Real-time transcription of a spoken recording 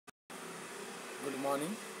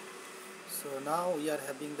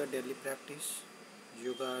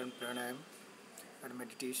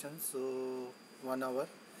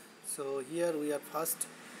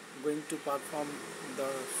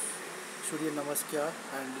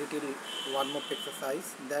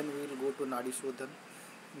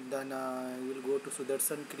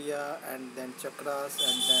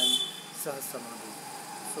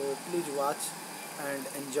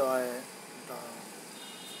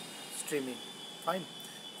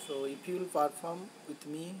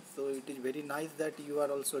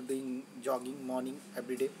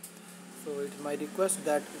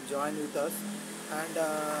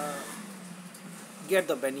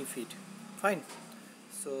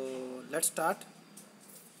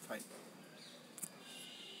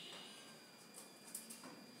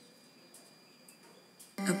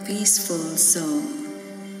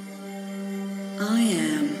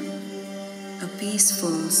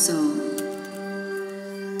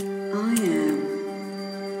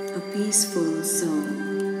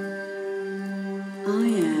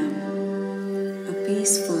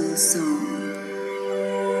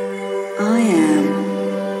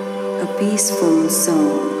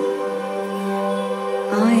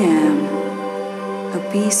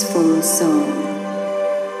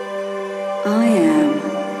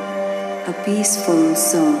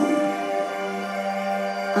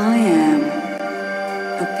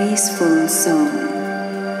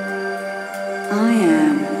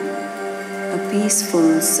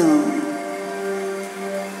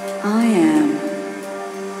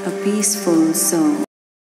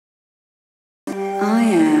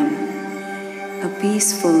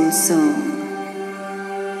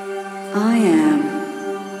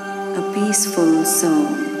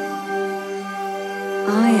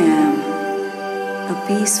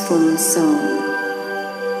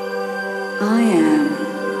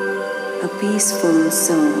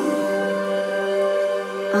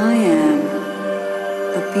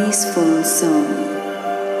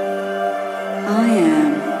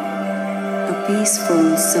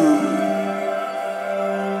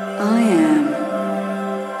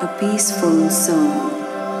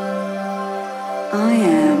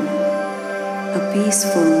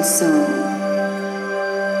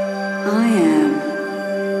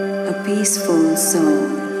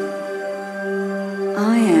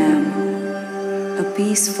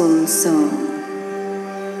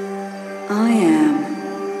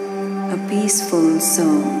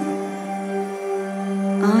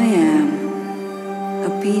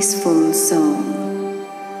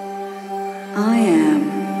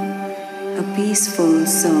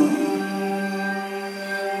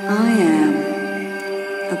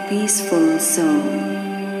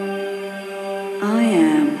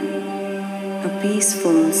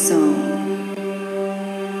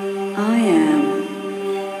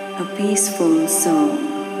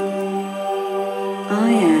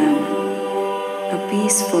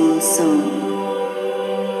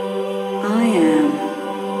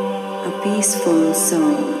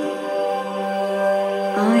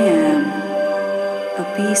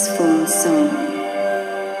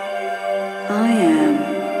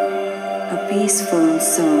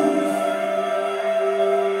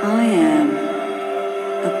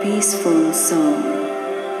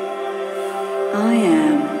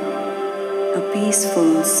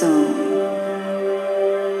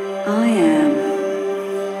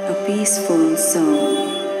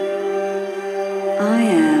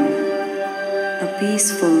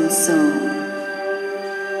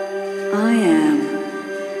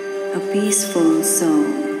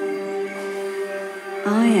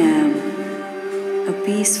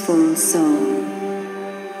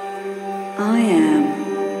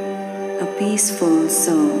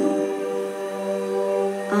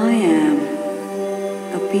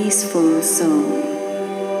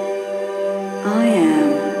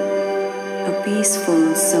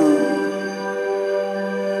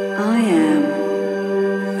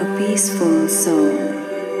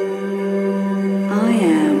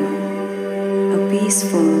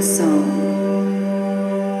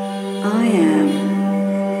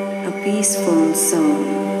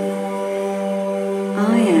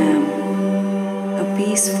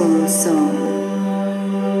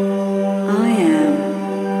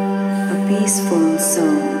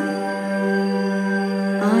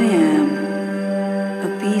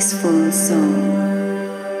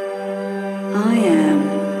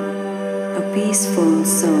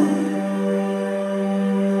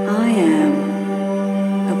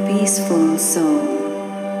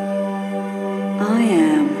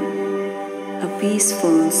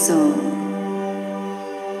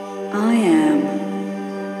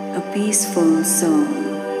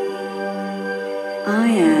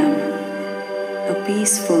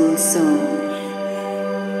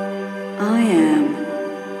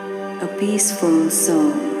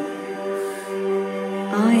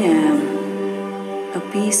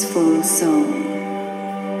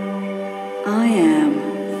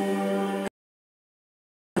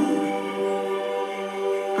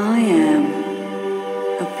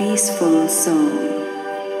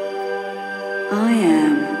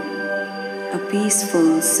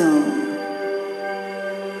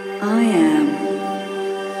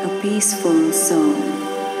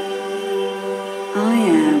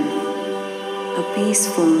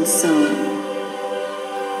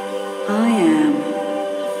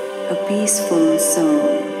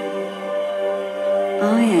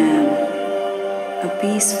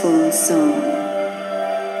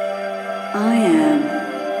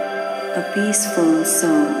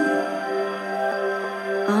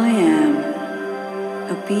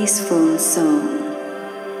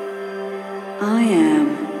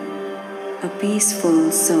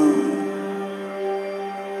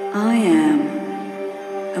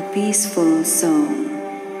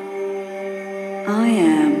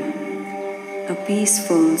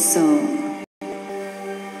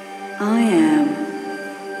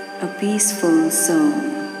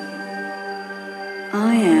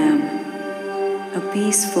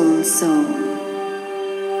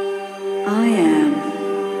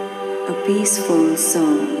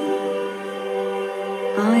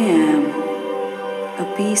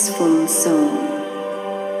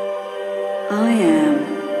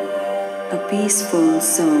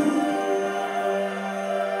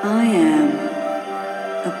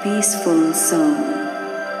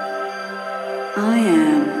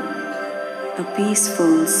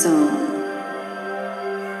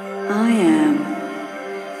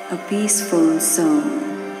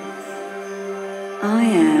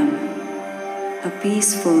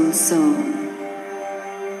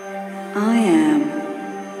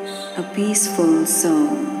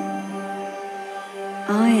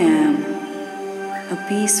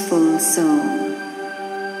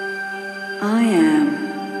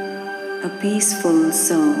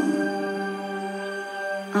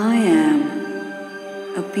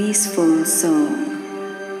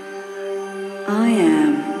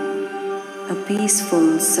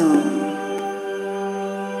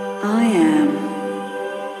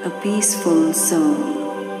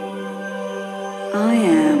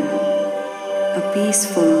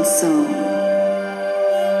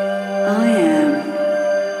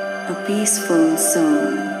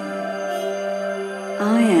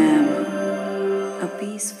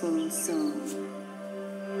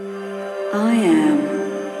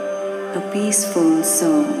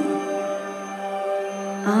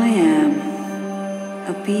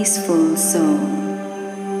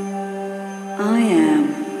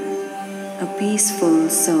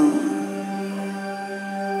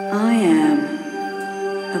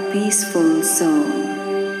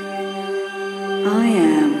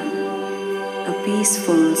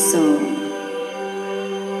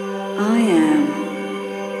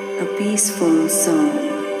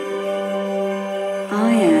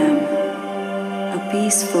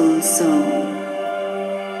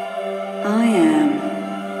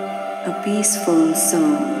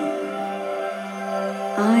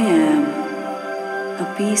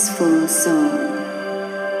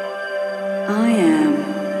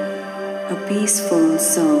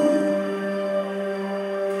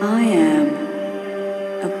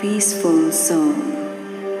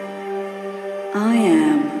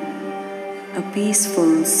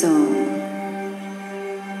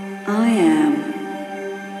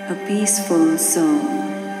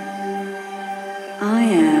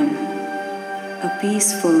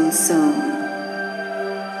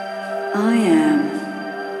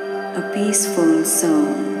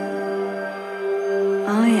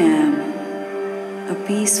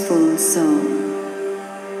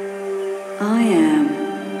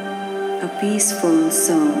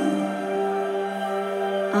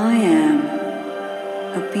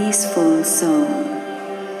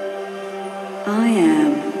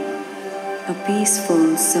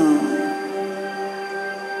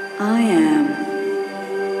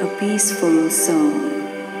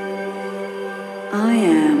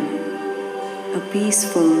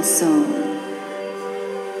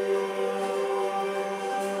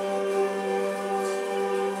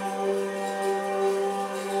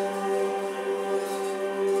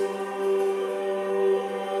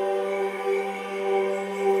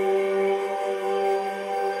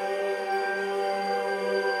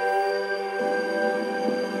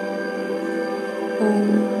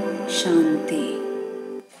Shanti.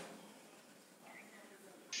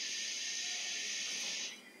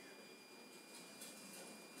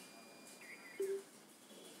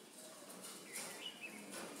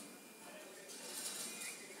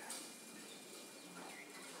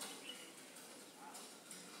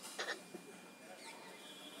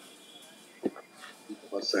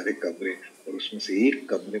 बहुत सारे कमरे और उसमें से एक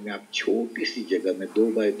कमरे में आप छोटी सी जगह में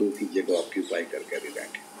 2 बाय 2 की जगह ऑक्यूपाई करके अभी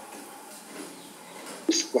बैठे।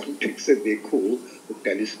 उस कॉन्टेक्स्ट से देखो तो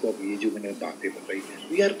टेलीस्कोप, ये जो मैंने बातें बताई,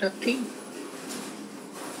 we are nothing,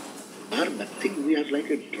 we are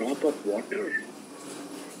like a drop of water.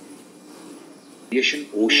 Creation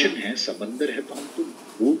ocean है, समंदर है, तो हम तो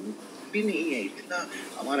वो भी नहीं है, इतना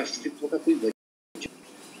हमारा अस्तित्व का कोई वजह।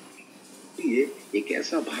 ये एक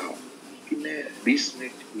ऐसा भाव कि मैं 20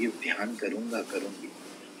 मिनट ये ध्यान करूंगी,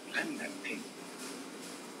 आई एम नथिंग।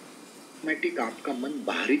 ऑटोमेटिक आपका मन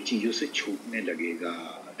बाहरी चीजों से छूटने लगेगा।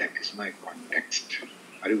 That is my context.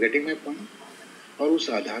 Are you getting my point? और उस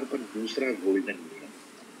आधार पर दूसरा गोल्डन नियम,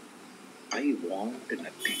 आई वॉन्ट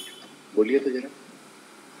नथिंग। बोलिए तो जरा।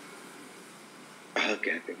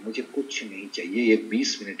 कहते हैं मुझे कुछ नहीं चाहिए। ये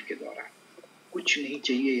 20 मिनट के दौरान कुछ नहीं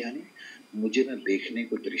चाहिए, यानी मुझे न देखने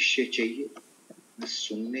को दृश्य चाहिए, न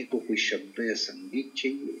सुनने को कोई शब्द या संगीत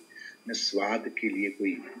चाहिए, न स्वाद के लिए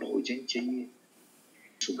कोई भोजन चाहिए,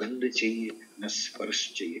 सुगंध चाहिए, न स्पर्श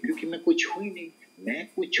चाहिए, क्योंकि मैं कुछ हूं ही नहीं। मैं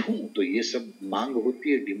कुछ हूं तो ये सब मांग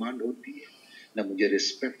होती है, डिमांड होती है। न मुझे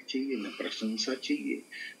रिस्पेक्ट चाहिए, न प्रशंसा चाहिए,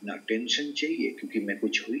 न अटेंशन चाहिए, क्योंकि मैं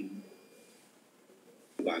कुछ हूं ही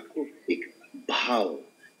नहीं। बात को एक भाव,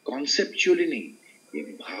 कॉन्सेप्चुअली नहीं,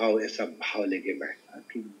 एक भाव, ऐसा भाव लेके बैठना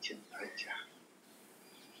कि अच्छा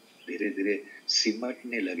धीरे धीरे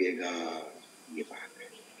सिमटने लगेगा, ये बात है।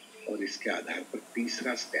 और इसके आधार पर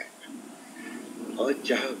तीसरा स्टेप, और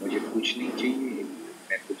चाह मुझे कुछ नहीं चाहिए,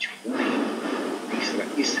 मैं कुछ हूं नहीं। तीसरा,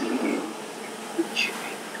 इसलिए कुछ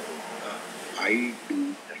नहीं करूंगा, आई डू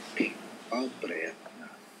नथिंग, अप्रयत्न,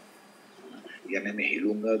 यानी मैं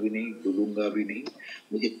हिलूंगा भी नहीं, डुलूंगा भी नहीं,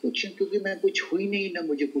 मुझे कुछ, क्योंकि मैं कुछ हुई नहीं, ना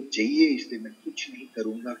मुझे कुछ चाहिए, इसलिए मैं कुछ नहीं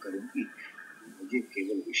करूंगी। मुझे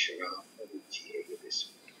केवल विश्राम में रुचि है।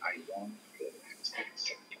 I want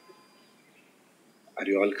relax. Are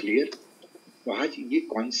you all clear? तो आज ये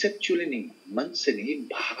कॉन्सेप्चुअली नहीं, मन से नहीं,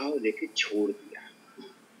 भाव लेके छोड़ दिया,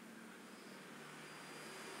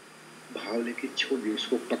 भाव लेके छोड़ दिया,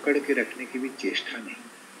 उसको पकड़ के रखने की भी चेष्टा नहीं।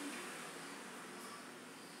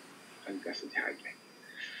 हल्का सा झाड़ लें।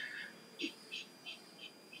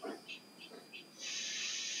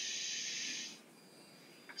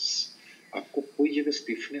 आपको कोई जगह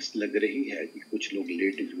स्टिफनेस लग रही है कि कुछ लोग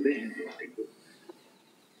लेट जुड़े हैं,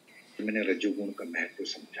 तो मैंने रजोगुण का महत्व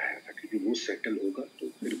समझाया था, क्योंकि वो सेटल होगा तो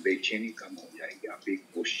फिर बेचैनी कम हो जाएगी, आप एक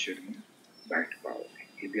पोस्चर में बैठ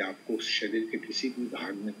पाओगे। यदि आपको शरीर के किसी भी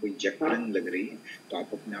भाग में कोई जकड़न लग रही है तो आप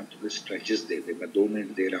अपने आप थोड़े स्ट्रेचेस दे दे। मैं 2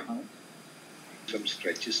 मिनट दे रहा हूँ, सम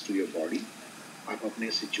स्ट्रेचेस टू योर बॉडी। आप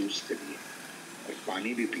अपने से चूज करिए और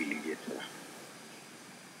पानी भी पी लीजिए थोड़ा।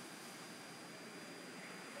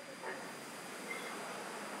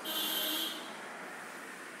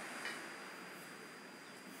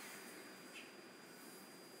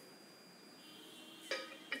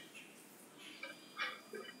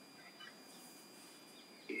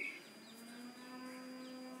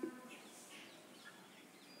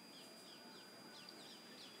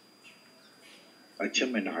 अच्छा,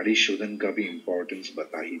 मैं नाड़ी शोधन का भी इम्पोर्टेंस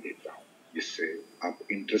बता ही देता हूँ, जिससे आप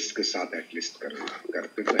इंटरेस्ट के साथ एटलीस्ट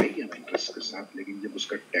करते तो है ही हम इंटरेस्ट के साथ, लेकिन जब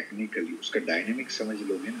उसका टेक्निकली, उसका डायनेमिक समझ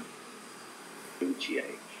लोगे ना, रुचि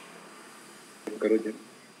आएगी। करो जब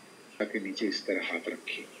के नीचे इस तरह हाथ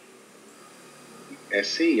रखिए,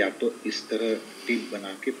 ऐसे, या तो इस तरह टिप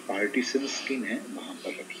बना के पार्टीशन स्किन है वहां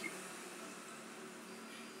पर रखिए।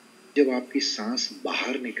 जब आपकी सांस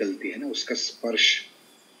बाहर निकलती है ना, उसका स्पर्श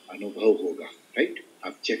अनुभव होगा, राइट?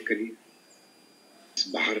 आप चेक करिए,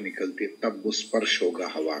 बाहर निकलती है तब वो स्पर्श होगा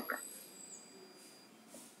हवा का।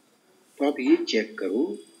 तो आप ये चेक करो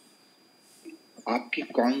आपकी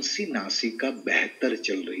कौन सी नासिका बेहतर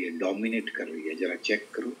चल रही है, डोमिनेट कर रही है, जरा चेक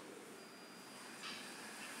करो।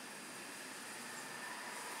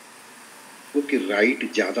 क्योंकि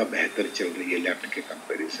राइट ज्यादा बेहतर चल रही है लेफ्ट के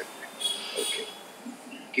कंपैरिजन में। ओके,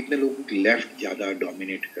 कितने लोगों की लेफ्ट ज्यादा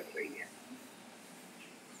डोमिनेट कर रही है?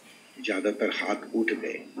 ज्यादातर हाथ उठ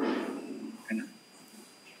गए, है ना?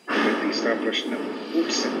 तो तीसरा प्रश्न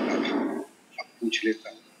उठ सकता था, अब पूछ लेता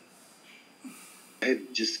हूं,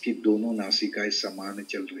 जिसकी दोनों नासिकाएं समान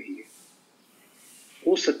चल रही है,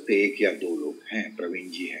 हो सकते 1 या 2 लोग हैं, प्रवीण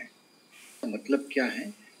जी हैं। मतलब क्या है,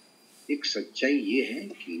 एक सच्चाई ये है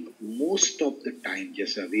कि मोस्ट ऑफ द टाइम,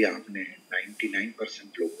 जैसे अभी आपने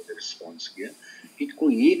 99% लोगों ने रिस्पॉन्स किया कि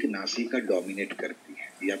कोई एक नासिका डोमिनेट करती है,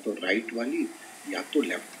 या तो राइट वाली या तो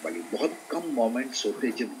लेफ्ट वाली। बहुत कम मोमेंट्स होते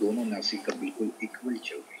हैं जब दोनों नासिका बिल्कुल इक्वल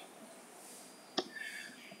चल रही है।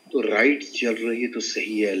 तो राइट चल रही है तो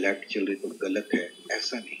सही है, लेफ्ट चल रही है तो गलत है,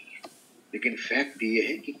 ऐसा नहीं है। लेकिन फैक्ट ये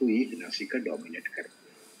है कि कोई एक नासिका डोमिनेट करती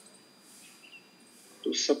है।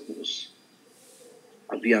 तो सपोज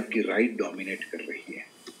अभी आपकी राइट डोमिनेट कर रही है,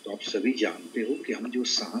 तो आप सभी जानते हो कि हम जो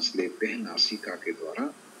सांस लेते हैं नासिका के द्वारा,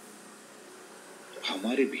 तो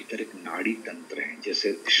हमारे भीतर एक नाड़ी तंत्र है,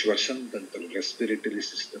 जैसे श्वसन तंत्र, रेस्पिरेटरी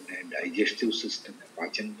सिस्टम है, डाइजेस्टिव सिस्टम है,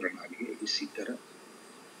 पाचन प्रणाली है, इसी तरह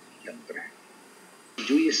तंत्र है।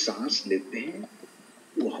 जो ये सांस लेते हैं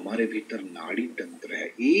वो हमारे भीतर नाड़ी तंत्र है।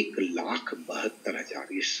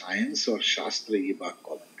 1,72,000, ये साइंस और शास्त्र ये बात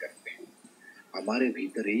कॉमन करते हैं। हमारे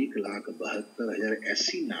भीतर 1,72,000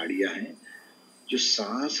 ऐसी नाड़ियां हैं जो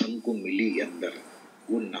सांस हमको मिली अंदर,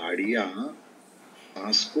 वो नाड़ियां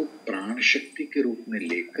सांस को प्राण शक्ति के रूप में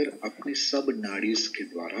लेकर अपने सब नाड़ीज के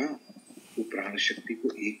द्वारा वो प्राण शक्ति को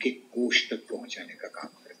एक एक कोष तक पहुंचाने का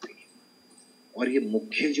काम करती है। और ये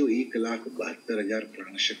मुख्य जो 1,72,000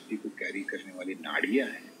 प्राण शक्ति को कैरी करने वाली नाड़ियां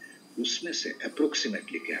हैं, उसमें से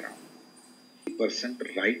अप्रोक्सीमेटली कह रहा हूं 50%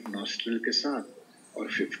 राइट नॉस्ट्रिल के साथ और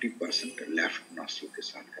 50% लेफ्ट नॉस्ट्रिल के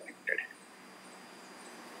साथ कनेक्टेड है।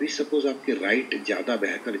 भी सपोज आपकी राइट ज्यादा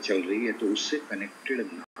बेहतर चल रही है तो उससे कनेक्टेड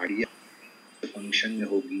नाड़ियां फंक्शन में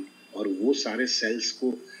होगी और वो सारे सेल्स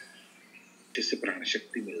को जिससे प्राण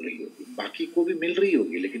शक्ति मिल रही होगी, बाकी को भी मिल रही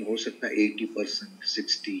होगी, लेकिन हो सकता है 80%,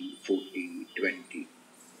 60, 40, 20।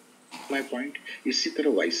 My point. इसी तरह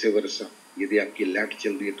वाइस वर्सा, यदि आपकी लेफ्ट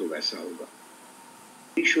चल रही है तो वैसा होगा।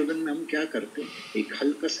 शोधन में हम क्या करते हैं, एक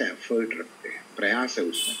हल्का सा एफर्ट रखते हैं, प्रयास है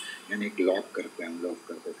उसमें, यानी एक लॉक करते हैं, अनलॉक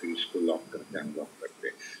करते हैं, फिर इसको लॉक करते हैं, अनलॉक करते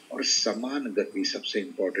हैं, और समान गति, सबसे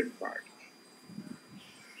इंपॉर्टेंट पार्ट,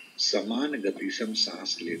 समान गति से हम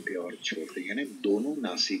सांस लेते और छोड़ते, यानी दोनों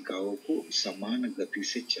नासिकाओं को समान गति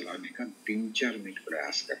से चलाने का 3-4 मिनट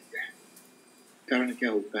प्रयास करते हैं। कारण क्या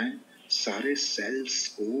होता है, सारे सेल्स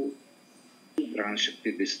को प्राण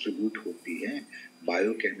शक्ति डिस्ट्रीब्यूट होती है,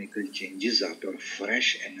 बायोकेमिकल चेंजेस आते हैं और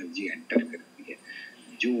फ्रेश एनर्जी एंटर करती है,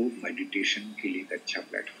 जो मेडिटेशन के लिए एक अच्छा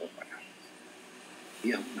प्लेटफॉर्म बना।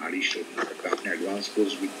 ये हम नाड़ी शोधन करते हैं। आपने एडवांस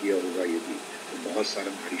कोर्स भी किया होगा, ये भी तो बहुत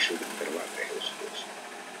सारा नाड़ी शोधन करवाते हैं उस कोर्स।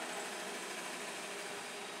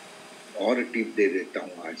 और टिप दे देता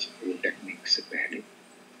हूँ आज वो टेक्निक से पहले।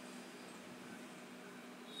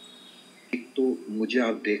 एक तो मुझे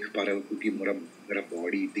आप देख पा रहे हो क्योंकि मेरा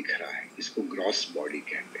बॉडी दिख रहा है, इसको ग्रॉस बॉडी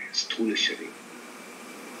कहते हैं, स्थूल शरीर,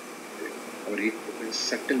 और एक तो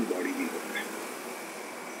सटल बॉडी भी होता है,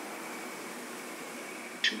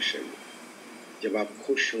 सूक्ष्म शरीर। जब आप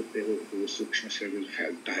खुश होते हो तो वो सूक्ष्म शरीर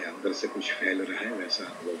फैलता है, अंदर से कुछ फैल रहा है वैसा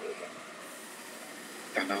अनुभव होगा।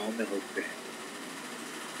 तनाव में होते हैं,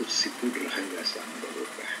 कुछ सिकुड़ रहा है वैसा अनुभव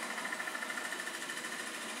होता है,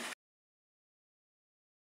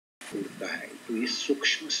 उड़ता है। तो ये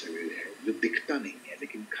सूक्ष्म शरीर है जो दिखता नहीं है,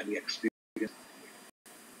 लेकिन खाली एक्सपीरियंस।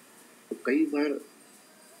 तो कई बार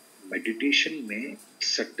मेडिटेशन में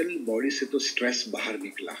सटल बॉडी से तो स्ट्रेस बाहर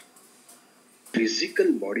निकला,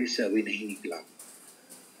 फिजिकल बॉडी से अभी नहीं निकला।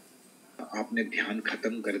 आपने ध्यान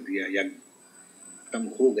खत्म कर दिया या खत्म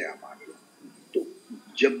हो गया मान लो, तो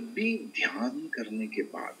जब भी ध्यान करने के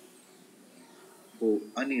बाद वो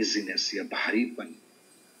अनइजीनेस या भारीपन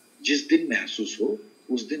जिस दिन महसूस हो,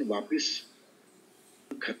 उस दिन वापस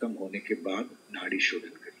खत्म होने के बाद नाड़ी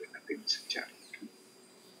शोधन कर लेना 3 से 4 मिनट।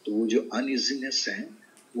 तो वो जो अनइजीनेस है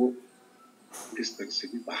वो किस तरह से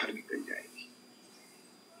भी बाहर निकल जाएगी।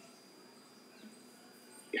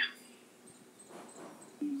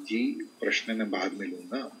 जी, प्रश्न मैं बाद में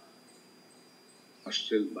लूंगा।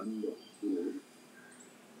 नॉस्ट्रिल बंद हो,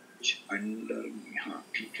 अंडर, हाँ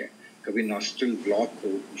ठीक है। कभी नॉस्ट्रिल ब्लॉक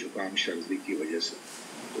हो जुकाम सर्दी की वजह से,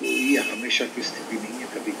 तो ये हमेशा की स्थिति नहीं है,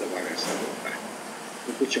 कभी कभार ऐसा होता है।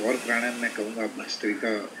 तो कुछ और प्राणायाम मैं कहूँगा, भस्त्रिका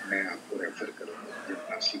मैं आपको रेफर करूँगा। जब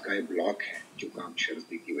नासिकाएं ब्लॉक है जुकाम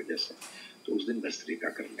सर्दी की वजह से, तो उस दिन भस्त्रिका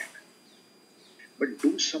कर लेना। But do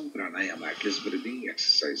some pranayama, at least breathing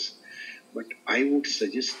exercise. But I would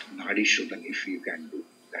suggest Nadi Shodhan if you can do.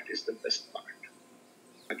 That is the best part.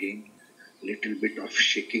 Again, little bit of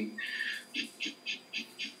shaking.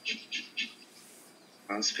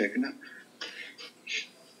 सांस फेंकना।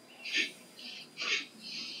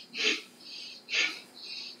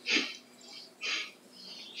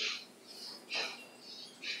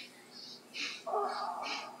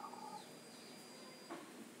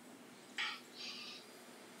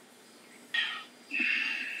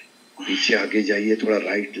 पीछे आगे जाइए, थोड़ा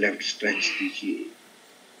राइट लेफ्ट स्ट्रेच दीजिए।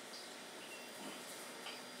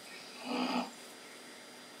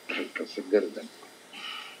 गर्दन।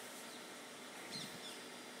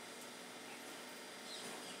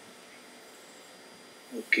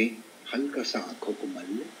 Okay, हल्का सा आंखों को मल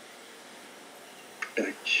ले,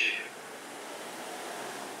 टच,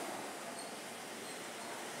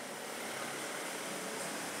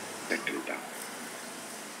 सेटल डाउन।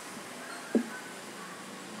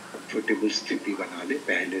 कंफर्टेबल स्थिति बना ले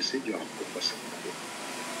पहले से जो आपको पसंद हो।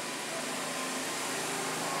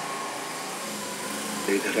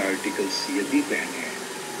 लेदर आर्टिकल्स यदि पहने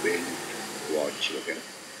हैं, बेल्ट, वॉच वगैरह,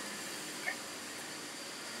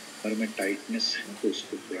 और में टाइटनेस है तो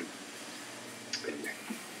उसको थोड़ा कर लें।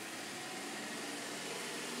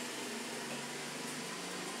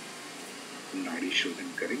 नाड़ी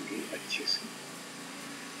शोधन करेंगे अच्छे से,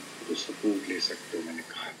 तो सपोर्ट ले सकते हो, मैंने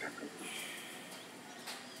कहा था कल।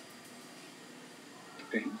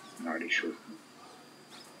 नाड़ी शोधन,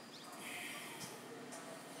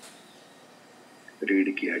 रीढ़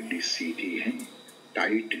की हड्डी सीधी है,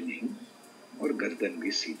 टाइट नहीं, और गर्दन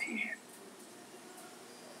भी सीधी है।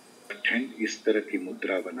 हैंड इस तरह की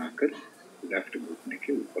मुद्रा बनाकर लेफ्ट घुटने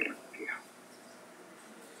के ऊपर रख दिया।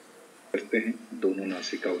 करते हैं, दोनों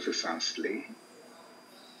नासिकाओं से सांस ले,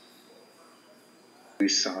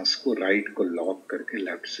 इस सांस को राइट को लॉक करके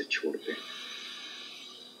लेफ्ट से छोड़ दें।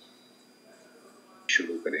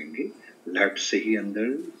 शुरू करेंगे लेफ्ट से ही अंदर,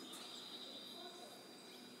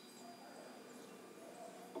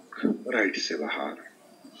 राइट से बाहर।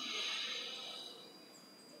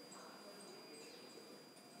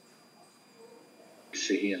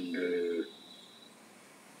 से ही अंदर,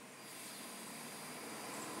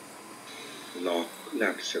 लॉक,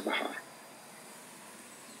 लेफ्ट से बाहर।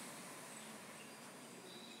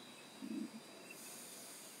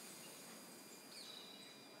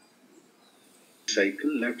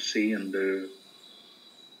 साइकिल लेफ्ट से ही अंदर,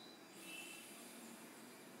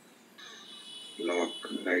 लॉक,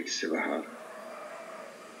 राइट से बाहर।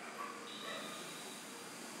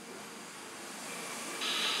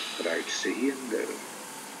 राइट से ही अंदर,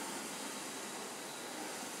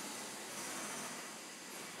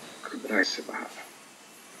 राइट से बाहर।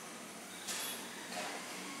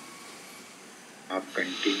 आप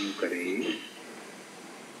कंटिन्यू करें।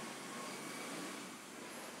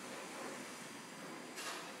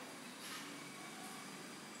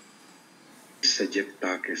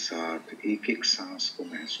 सजगता के साथ एक एक सांस को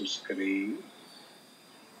महसूस करें।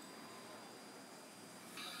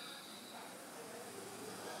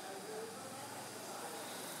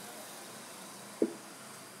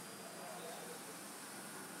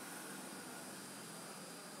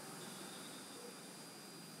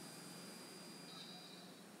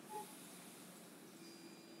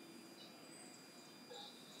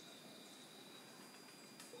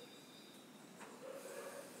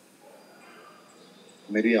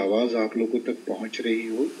 मेरी आवाज आप लोगों तक पहुंच रही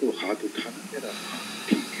हो तो हाथ उठाना मेरा।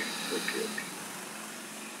 ठीक है, ओके ओके।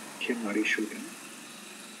 देखिए नाड़ी शोधन,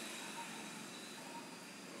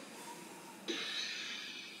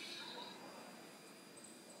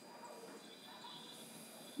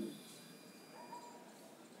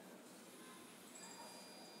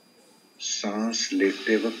 सांस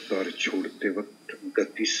लेते वक्त और छोड़ते वक्त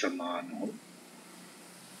गति समान हो।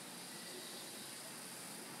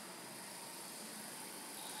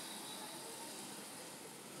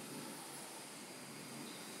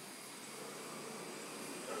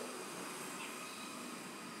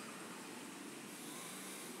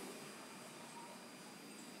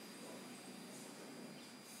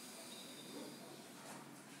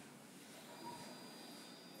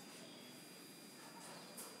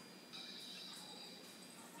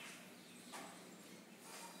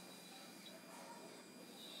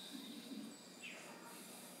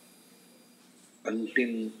 अंतिम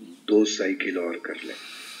 2 साइकिल और कर लें,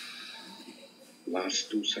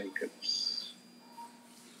 लास्ट 2 साइकिल्स।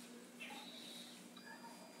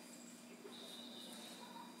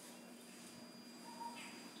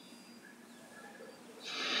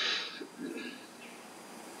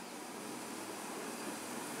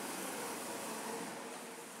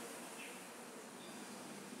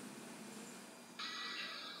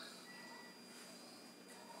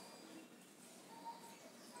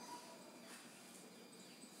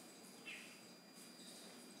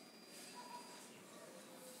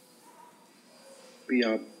 भी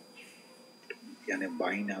आप यानी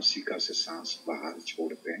बाईं नासिका से सांस बाहर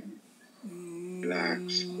छोड़ते हैं,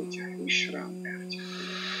 रिलैक्स हो जाए, विश्राम में आ जाए।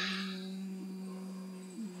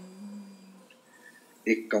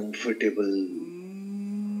 एक कंफर्टेबल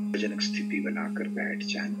जनक स्थिति बनाकर बैठ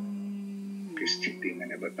जाएं। की स्थिति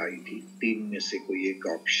मैंने बताई थी, 3 में से कोई एक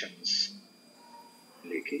ऑप्शंस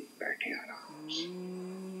लेके बैठे आराम से।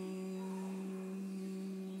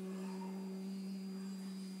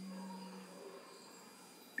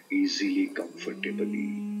 easily, comfortably।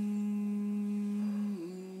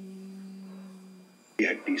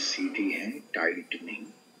 हड्डी सीधी है, टाइट नहीं।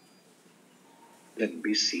 गर्दन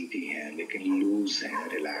भी सीधी है लेकिन लूज है,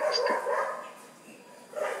 रिलैक्स्ड है।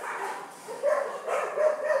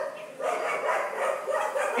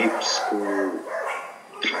 हिप्स को,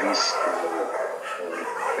 थाइस को और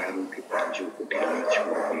पैरों के पंजों को ढीला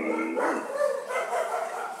छोड़ के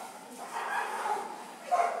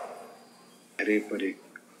चेहरे पर एक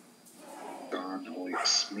कान हो, एक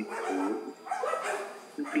स्मित हो,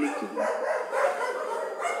 लेकिन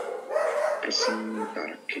प्रसन्नता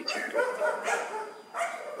रखे चेहरे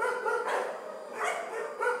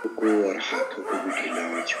को और हाथों को भी ढीला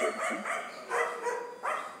छोड़कर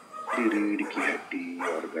रीढ़ की हड्डी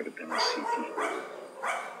और गर्दन सीधी हो।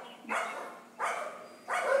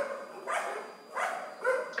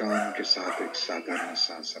 कान के साथ एक साधारण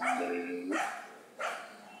सांस अंदर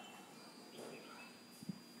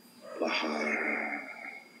बाहर,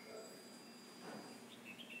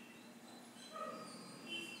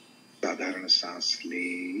 साधारण सांस ले,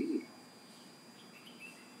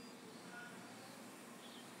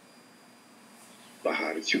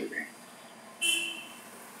 बाहर छोड़ें।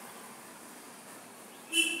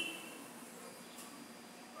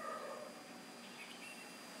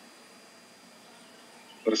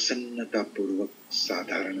 प्रसन्नता पूर्वक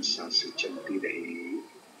साधारण सांसें चलती रही।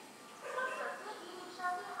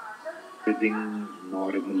 Breathing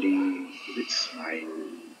normally with smile.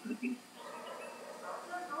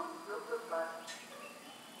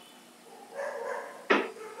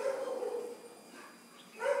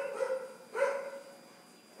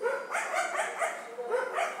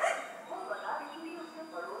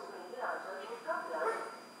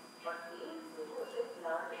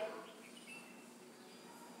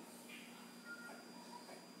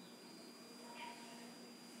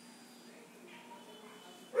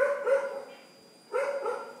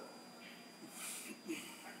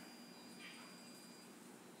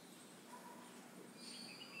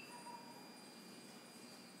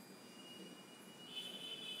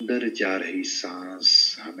 अंदर जा रही सांस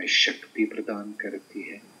हमें शक्ति प्रदान करती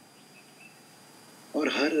है और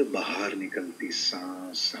हर बाहर निकलती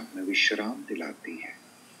सांस हमें विश्राम दिलाती है।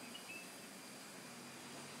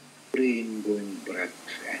 Every ingoing breath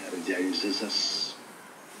energizes us.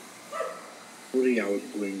 Every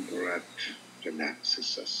outgoing breath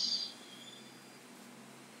relaxes us.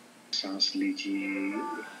 सांस लीजिए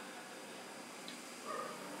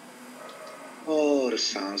और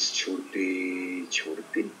सांस छोड़ते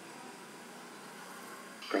छोड़ते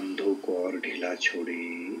कंधों को और ढीला छोड़े,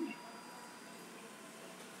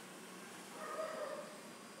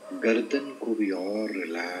 गर्दन को भी और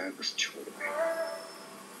रिलैक्स छोड़ दें।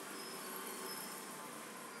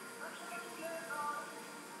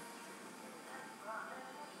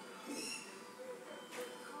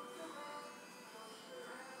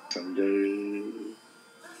 समझे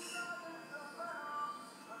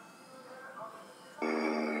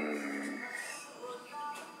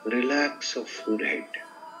रिलैक्स ऑफ फोरहेड,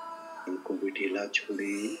 को भी ढीला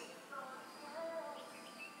छोड़े,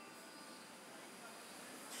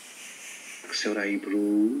 और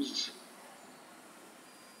आईब्रोज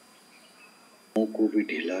को भी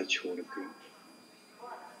ढीला छोड़ दे।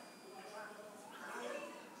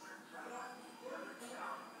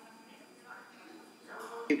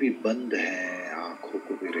 ये भी बंद है, आंखों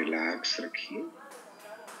को भी रिलैक्स रखिए।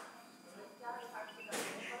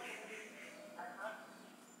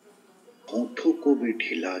 होठों को भी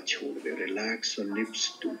ढीला छोड़ दे, रिलैक्स और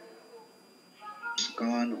लिप्स टू।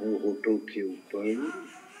 मुस्कान हो होठों के ऊपर,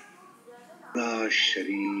 पूरा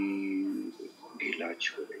शरीर ढीला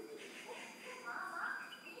छोड़े।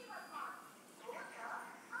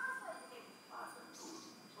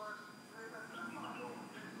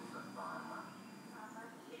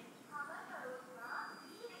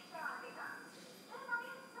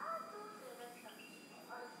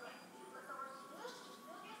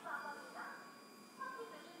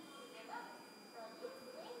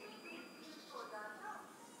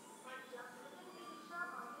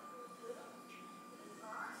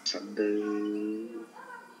 अंदर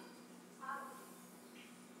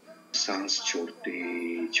सांस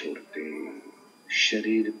छोड़ते छोड़ते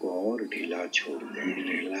शरीर को और ढीला छोड़ दें।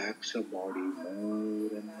 रिलैक्स बॉडी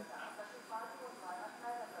मोर एंड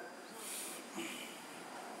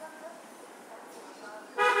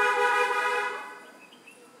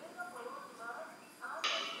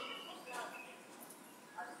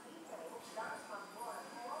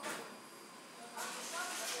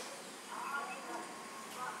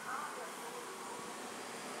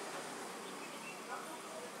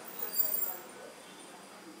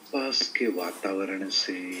पास के वातावरण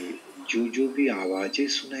से जो जो भी आवाजें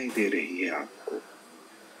सुनाई दे रही है आपको,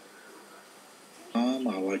 तमाम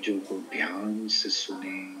आवाजों को ध्यान से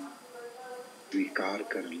सुने, स्वीकार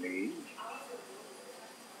कर ले।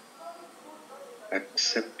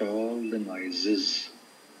 Accept all the noises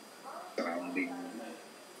surrounding.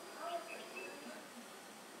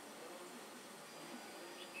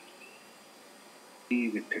 Be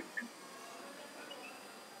with it.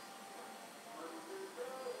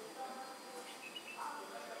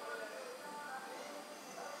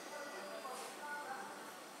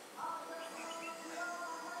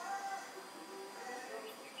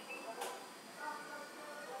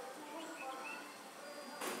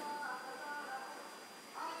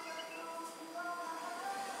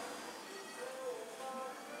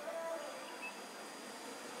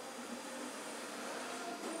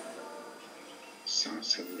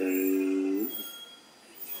 सांस अंदर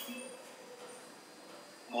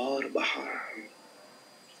और बाहर।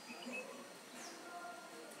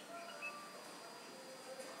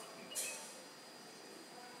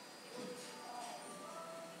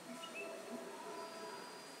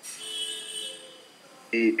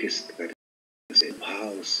 एक स्तर से,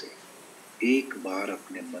 भाव से एक बार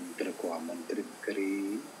अपने मंत्र को आमंत्रित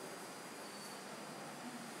करें।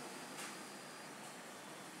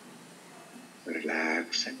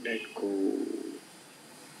 Relax and let go.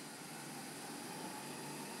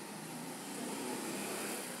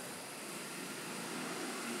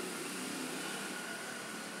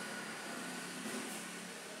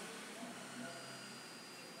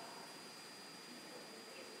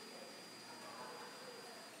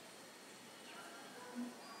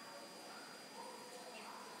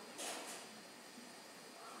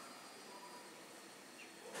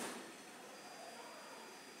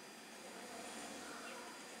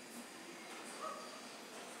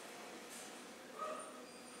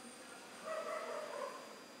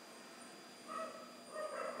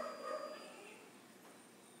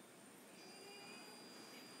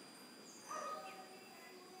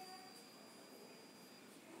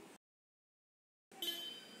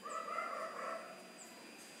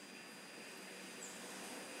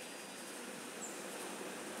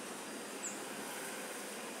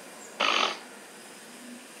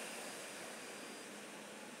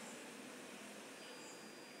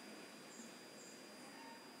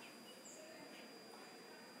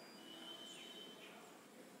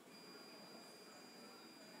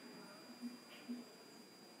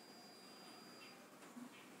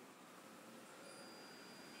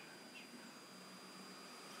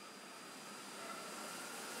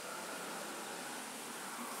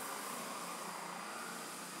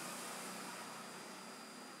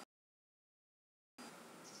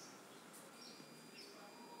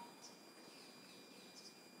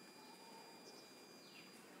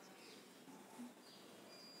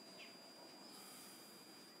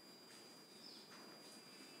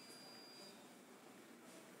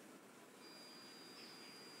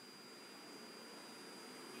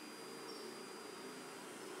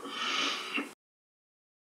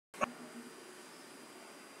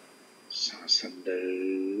 सांस अंदर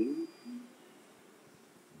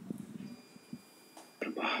और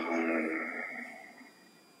बाहर।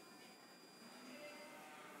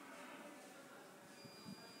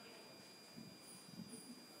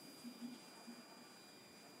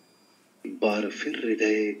 एक बार फिर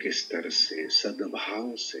हृदय के स्तर से,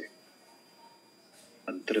 सद्भाव से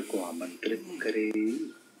मंत्र को आमंत्रित करें।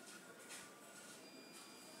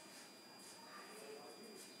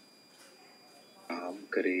 काम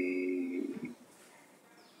करें।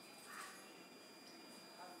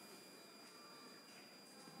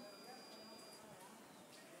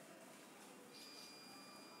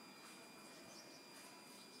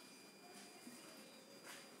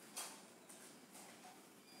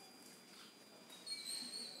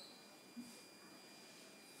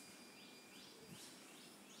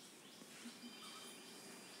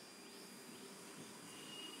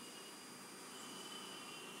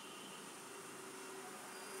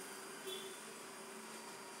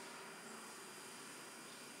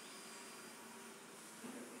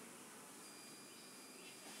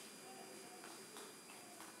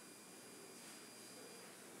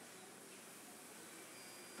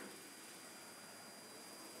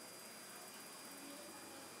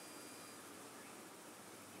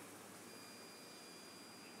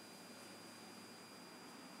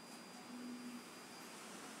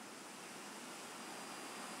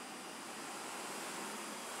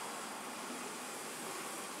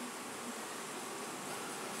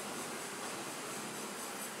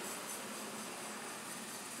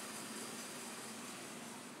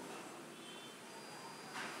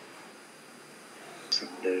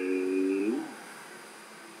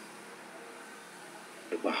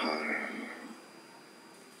 बाहर।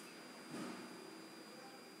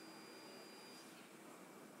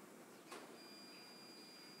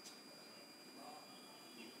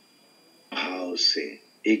 भाव से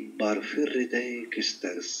एक बार फिर हृदय के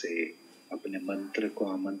स्तर से अपने मंत्र को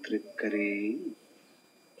आमंत्रित करें।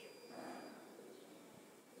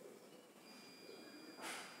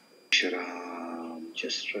 विश्राम,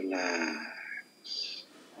 जस्ट रिलैक्स।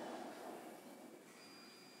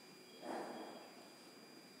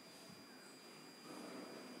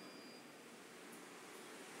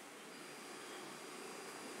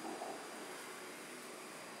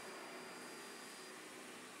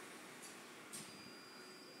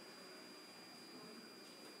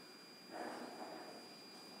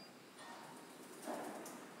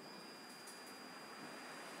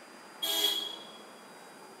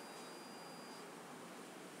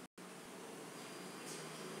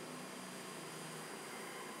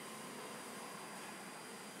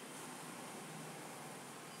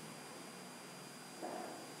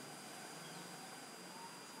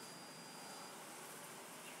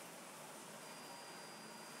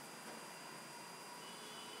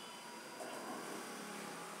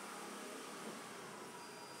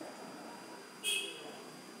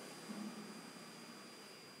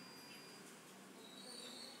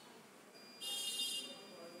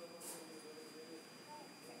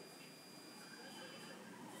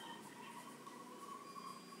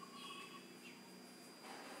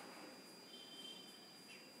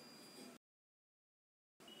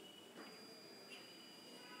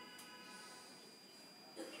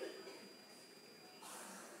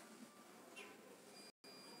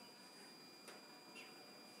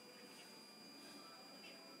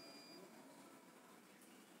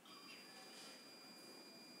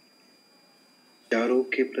 विचारों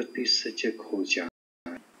के प्रति सजग हो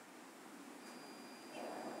जाए।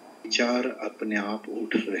 विचार अपने आप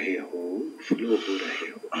उठ रहे हो, फ्लो हो रहे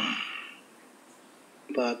हो,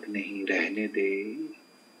 बात नहीं, रहने दे।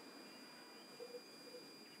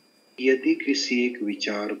 यदि किसी एक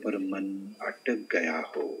विचार पर मन अटक गया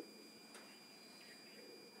हो,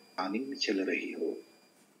 प्लानिंग चल रही हो,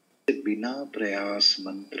 तो बिना प्रयास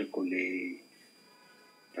मंत्र को ले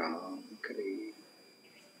काम करे।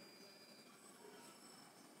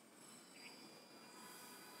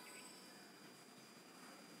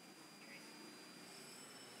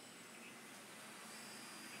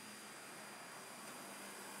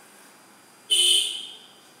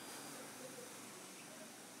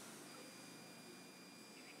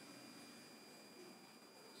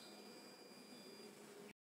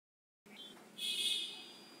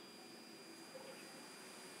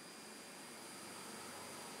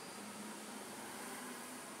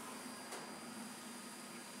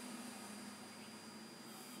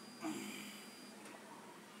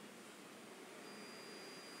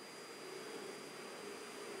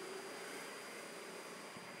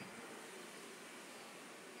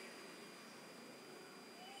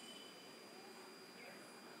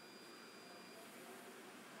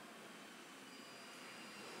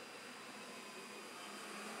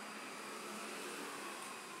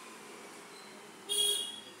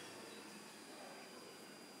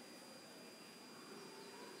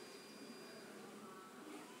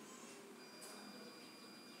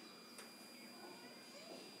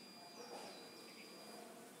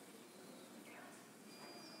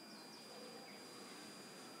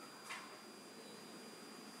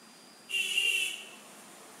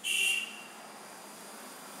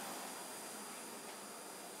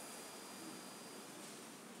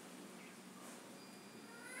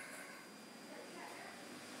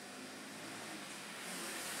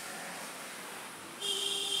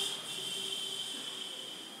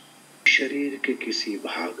 शरीर के किसी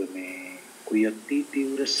भाग में कोई अति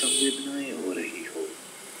तीव्र संवेदनाएं हो रही हो,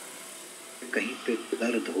 कहीं पे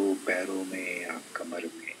दर्द हो पैरों में या कमर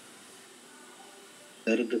में,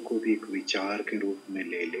 दर्द को भी एक विचार के रूप में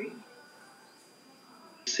ले ले।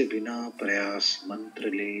 इससे बिना प्रयास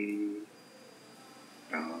मंत्र ले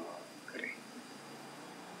काम करें।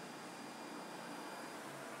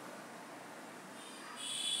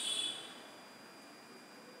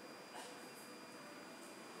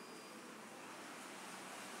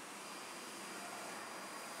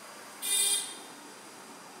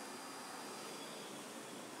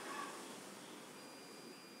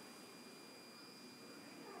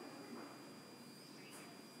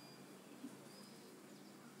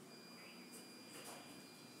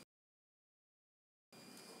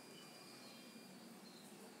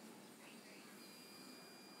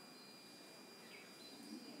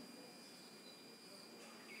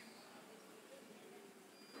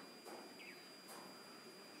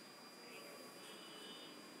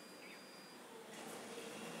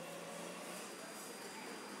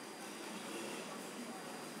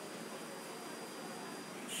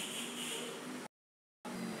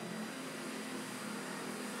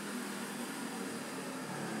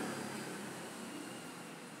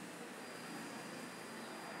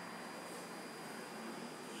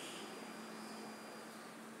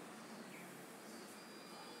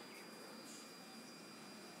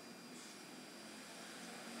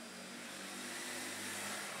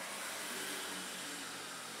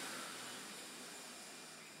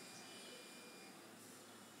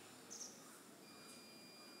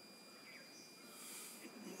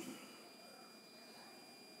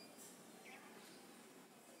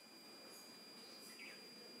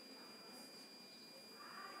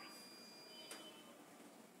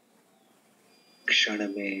 क्षण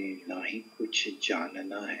में ना ही कुछ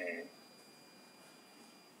जानना है,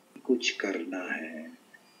 कुछ करना है,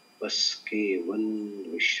 बस केवल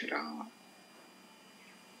विश्राम।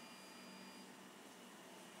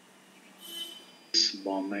 This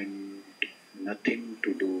moment, nothing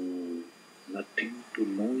to do, nothing to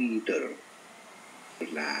know either.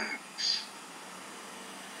 Relax.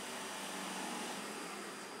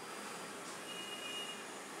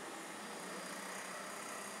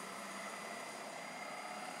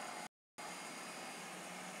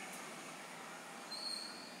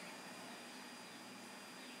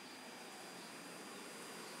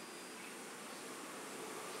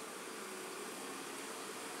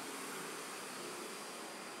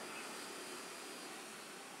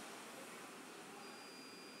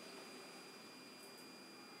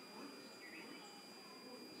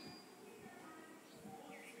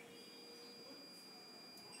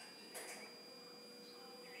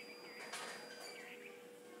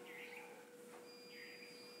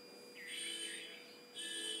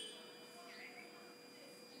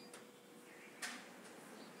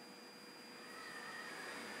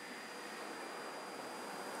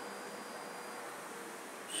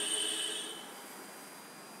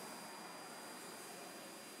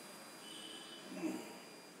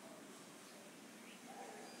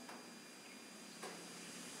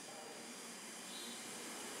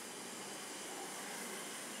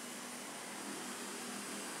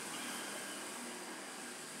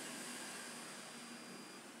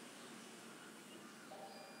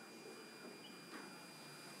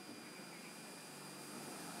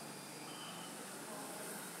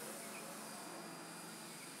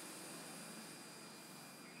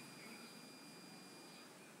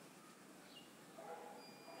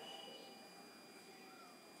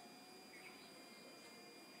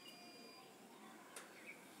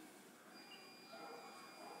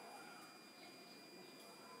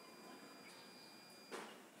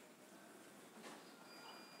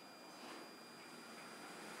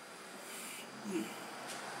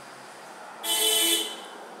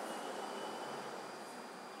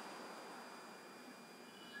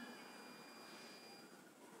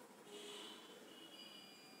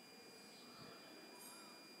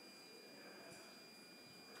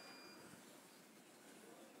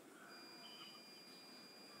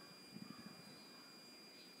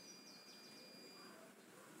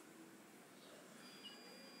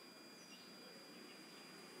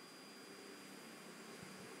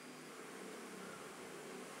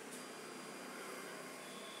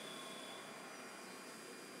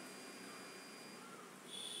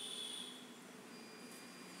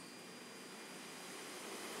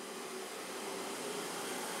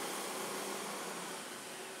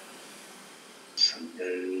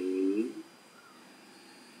 अंदर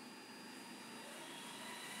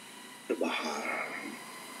बाहर।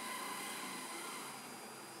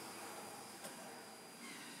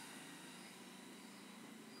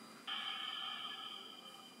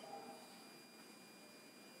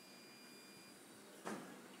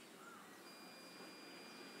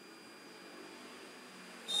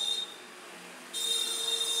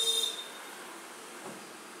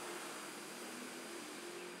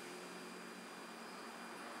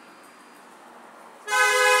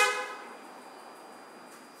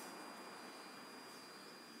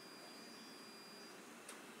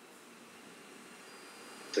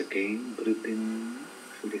 Again breathe in,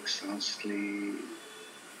 फिर एक सांस ले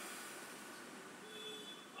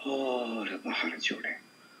और बाहर छोड़े।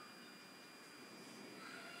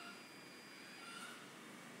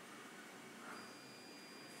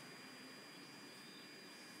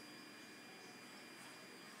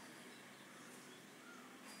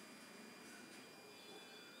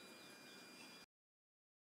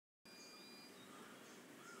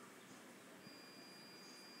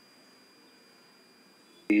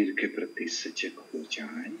 शरीर के प्रति सजग हो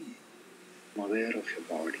जाएं, aware of your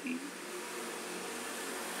body.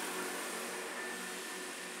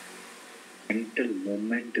 Mental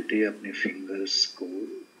movement दे अपने फिंगर्स को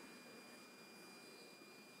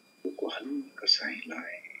हल्का सा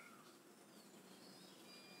हिलाएं।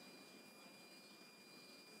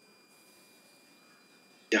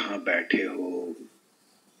 जहां बैठे हो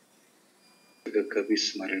अगर कभी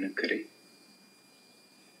स्मरण करें,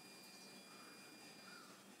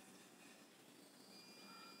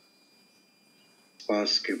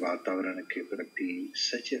 पास के वातावरण के प्रति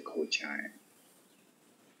सजग हो जाएं।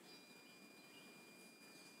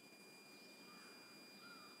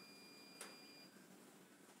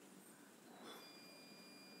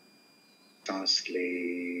 सांस ले,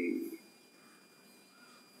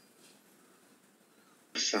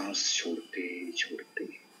 सांस छोड़ते छोड़ते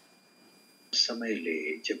समय ले,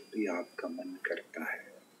 जब भी आपका मन करता है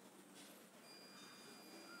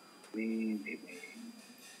धीमे धीमे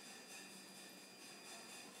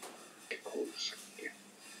खोल सकते हैं।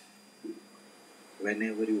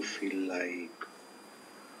 Whenever you feel like,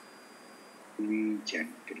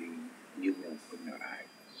 gently you may open your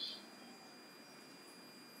eyes.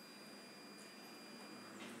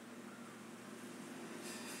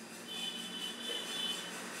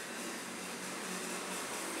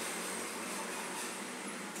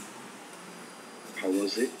 How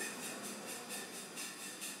was it?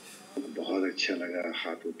 बहुत अच्छा लगा,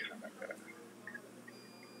 हाथ उठाना पड़ा।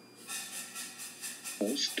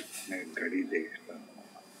 मोस्ट मैं घड़ी देखता हूँ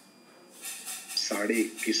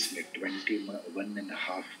 21:30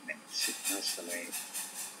 21.5 मिनट इतना समय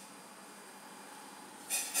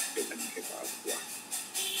दुल्हन के बाद हुआ।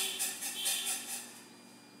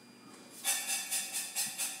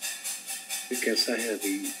 ये कैसा है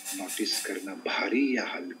अभी नोटिस करना, भारी या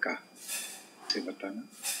हल्का से बताना।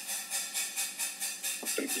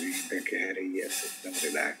 डॉक्टर कह रही है एकदम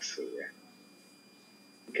रिलैक्स हो गया।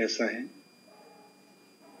 कैसा है?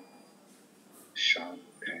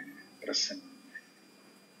 शांत है, प्रसन्न है,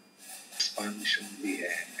 एक्सपांशन भी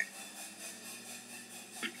है,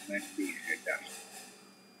 भी है, डर।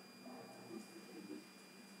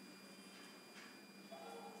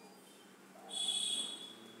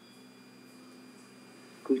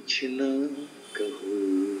 कुछ ना कहो,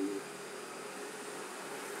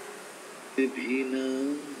 भी ना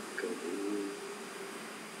कहो,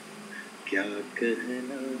 क्या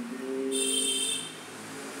कहना है,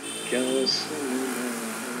 क्या सुनना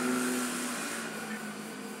है,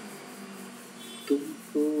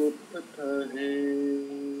 तुमको पता है,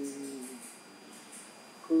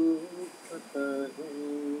 को पता है।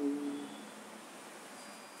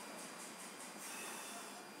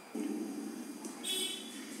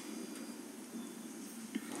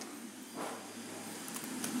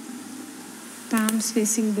 Palms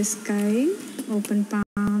facing the sky, open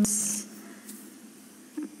palms,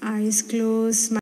 eyes closed.